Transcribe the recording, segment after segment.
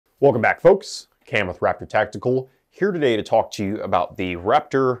Welcome back, folks. Cam with Raptor Tactical, here today to talk to you about the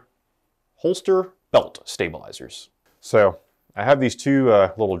Raptor holster belt stabilizers. So I have these two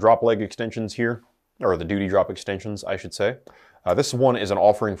little drop leg extensions here, or the duty drop extensions, I should say. This one is an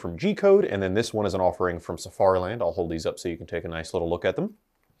offering from GCODE, and then this one is an offering from SAFARILAND. I'll hold these up so you can take a nice little look at them.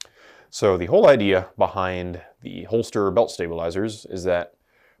 So the whole idea behind the holster belt stabilizers is that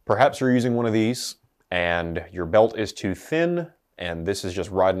perhaps you're using one of these and your belt is too thin, and this is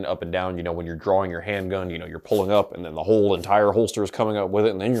just riding up and down, you know, when you're drawing your handgun, you know, you're pulling up and then the whole entire holster is coming up with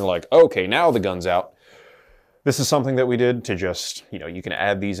it, and then you're like, okay, now the gun's out. This is something that we did to just, you know, you can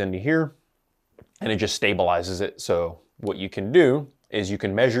add these into here and it just stabilizes it. So what you can do is you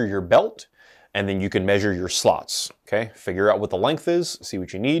can measure your belt and then you can measure your slots, okay? Figure out what the length is, see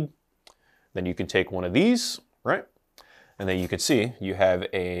what you need. Then you can take one of these, right? And then you can see you have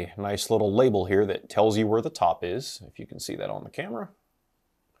a nice little label here that tells you where the top is, if you can see that on the camera.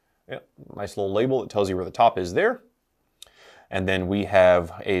 Yep, nice little label that tells you where the top is there. And then we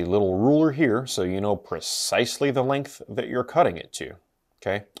have a little ruler here, so you know precisely the length that you're cutting it to,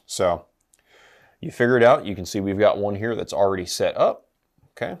 okay? So you figure it out. You can see we've got one here that's already set up,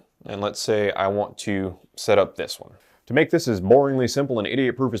 okay? And let's say I want to set up this one. To make this as boringly simple and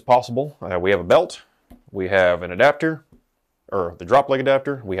idiot-proof as possible, we have a belt, we have an adapter, or the drop leg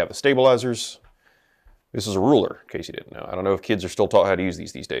adapter, we have the stabilizers. This is a ruler, in case you didn't know. I don't know if kids are still taught how to use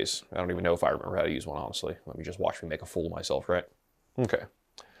these days. I don't even know if I remember how to use one, honestly. Let me just watch me make a fool of myself, right? Okay.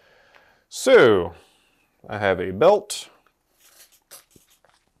 So, I have a belt.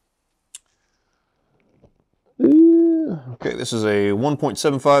 Okay, this is a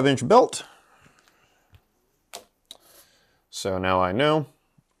 1.75 inch belt. So now I know.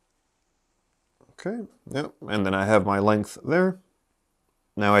 Okay, yep, and then I have my length there.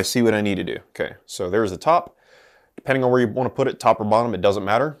 Now I see what I need to do. Okay, so there's the top. Depending on where you want to put it, top or bottom, it doesn't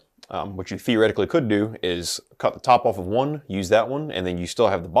matter. What you theoretically could do is cut the top off of one, use that one, and then you still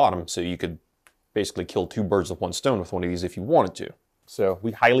have the bottom, so you could basically kill two birds with one stone with one of these if you wanted to. So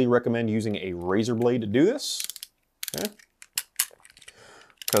we highly recommend using a razor blade to do this. Okay.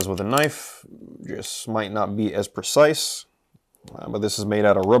 Because with a knife, just might not be as precise. But this is made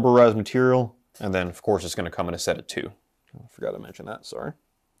out of rubberized material, and then of course it's going to come in a set of two. I forgot to mention that, sorry.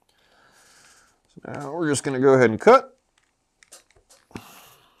 So now we're just going to go ahead and cut.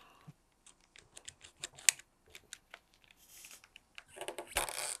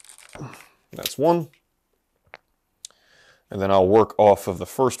 That's one. And then I'll work off of the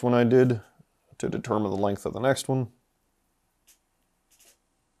first one I did to determine the length of the next one.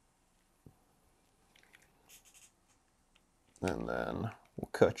 And then we'll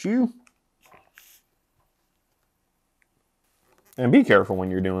cut you. And be careful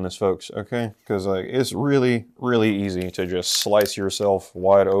when you're doing this, folks, okay? Because like it's really, really easy to just slice yourself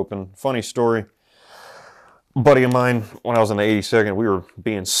wide open. Funny story. A buddy of mine, when I was in the 82nd, we were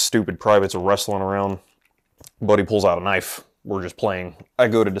being stupid privates wrestling around. Buddy pulls out a knife. We're just playing. I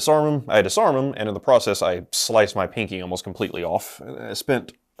go to disarm him. I disarm him, and in the process, I slice my pinky almost completely off. I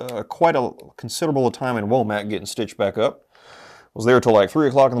spent quite a considerable time in Womack getting stitched back up. Was there till like 3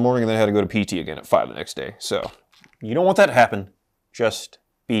 o'clock in the morning and then had to go to PT again at 5 the next day. So you don't want that to happen. Just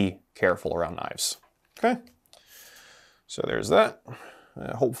be careful around knives. Okay? So there's that.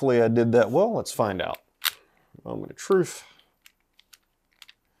 Hopefully I did that well. Let's find out. Moment of truth.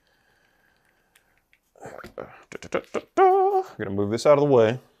 I'm going to move this out of the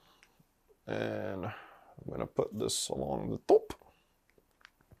way. And I'm going to put this along the top.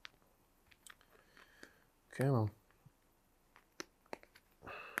 Okay, well.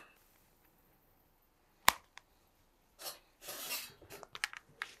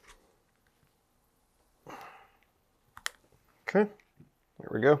 Okay, there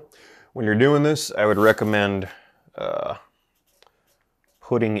we go. When you're doing this, I would recommend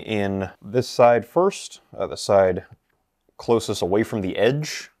putting in this side first, the side closest away from the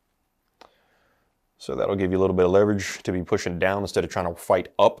edge. So that'll give you a little bit of leverage to be pushing down instead of trying to fight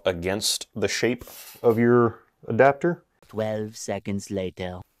up against the shape of your adapter. 12 seconds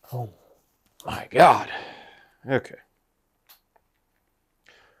later. Oh my God. Okay.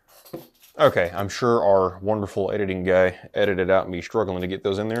 Okay, I'm sure our wonderful editing guy edited out me struggling to get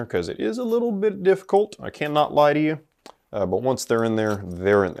those in there because it is a little bit difficult. I cannot lie to you. But once they're in there,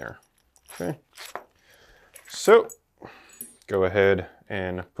 they're in there. Okay. So, go ahead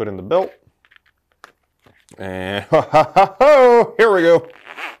and put in the belt. And here we go.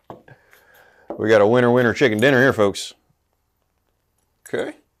 We got a winner chicken dinner here, folks.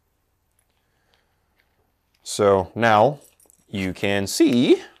 Okay. So now you can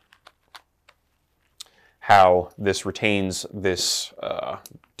see how this retains this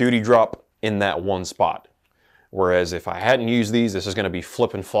duty drop in that one spot. Whereas if I hadn't used these, this is going to be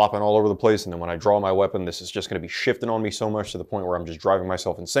flipping, flopping all over the place. And then when I draw my weapon, this is just going to be shifting on me so much to the point where I'm just driving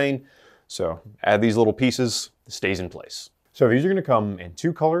myself insane. So add these little pieces, it stays in place. So these are going to come in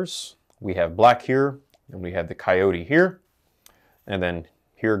 2 colors. We have black here, and we have the coyote here. And then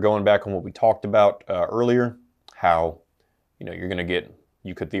here, going back on what we talked about earlier, how,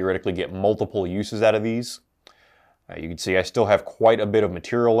 you could theoretically get multiple uses out of these. You can see I still have quite a bit of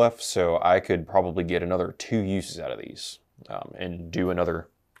material left, so I could probably get another 2 uses out of these and do another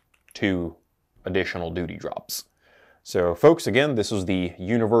 2 additional duty drops. So folks, again, this is the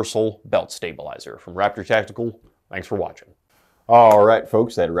Universal Belt Stabilizer from Raptor Tactical. Thanks for watching. All right,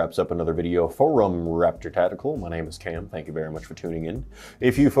 folks, that wraps up another video from Raptor Tactical. My name is Cam. Thank you very much for tuning in.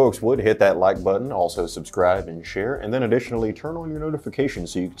 If you folks would, hit that like button, also subscribe and share, and then additionally turn on your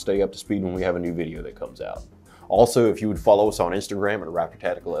notifications so you can stay up to speed when we have a new video that comes out. Also, if you would follow us on Instagram at Raptor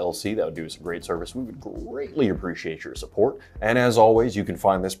Tactical LC, that would do us a great service. We would greatly appreciate your support. And as always, you can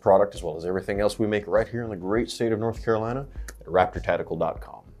find this product as well as everything else we make right here in the great state of North Carolina at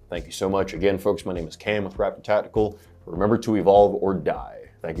raptortactical.com. Thank you so much. Again, folks, my name is Cam with Raptor Tactical. Remember to evolve or die.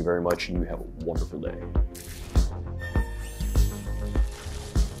 Thank you very much, and you have a wonderful day.